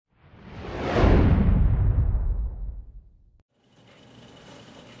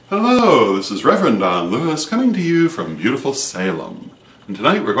Hello, this is Reverend Don Lewis coming to you from beautiful Salem. And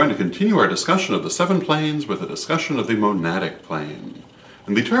tonight we're going to continue our discussion of the seven planes with a discussion of the monadic plane.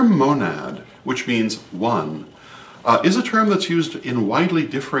 And the term monad, which means one, is a term that's used in widely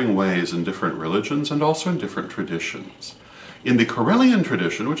differing ways in different religions and also in different traditions. In the Correllian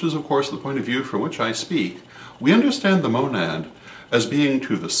tradition, which is of course the point of view from which I speak, we understand the monad as being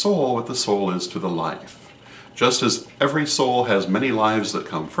to the soul what the soul is to the life. Just as every soul has many lives that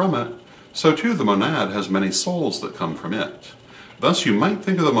come from it, so too the monad has many souls that come from it. Thus you might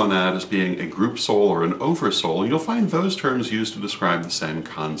think of the monad as being a group soul or an oversoul, and you'll find those terms used to describe the same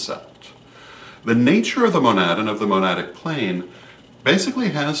concept. The nature of the monad and of the monadic plane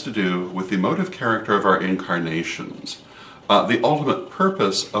basically has to do with the motive character of our incarnations, the ultimate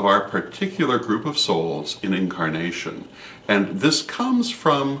purpose of our particular group of souls in incarnation. And this comes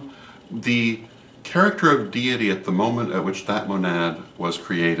from the character of deity at the moment at which that monad was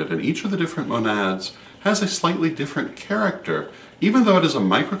created. And each of the different monads has a slightly different character, even though it is a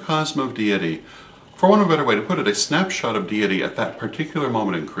microcosm of deity. For want of a better way to put it, a snapshot of deity at that particular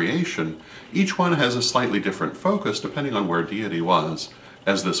moment in creation. Each one has a slightly different focus depending on where deity was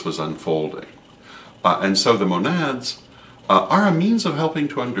as this was unfolding. And so the monads are a means of helping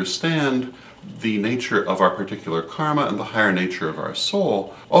to understand the nature of our particular karma and the higher nature of our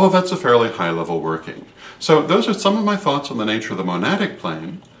soul, although that's a fairly high-level working. So those are some of my thoughts on the nature of the monadic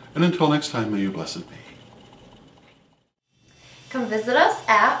plane, and until next time, may you blessed be. Come visit us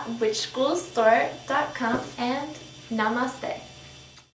at witchschoolstore.com and namaste.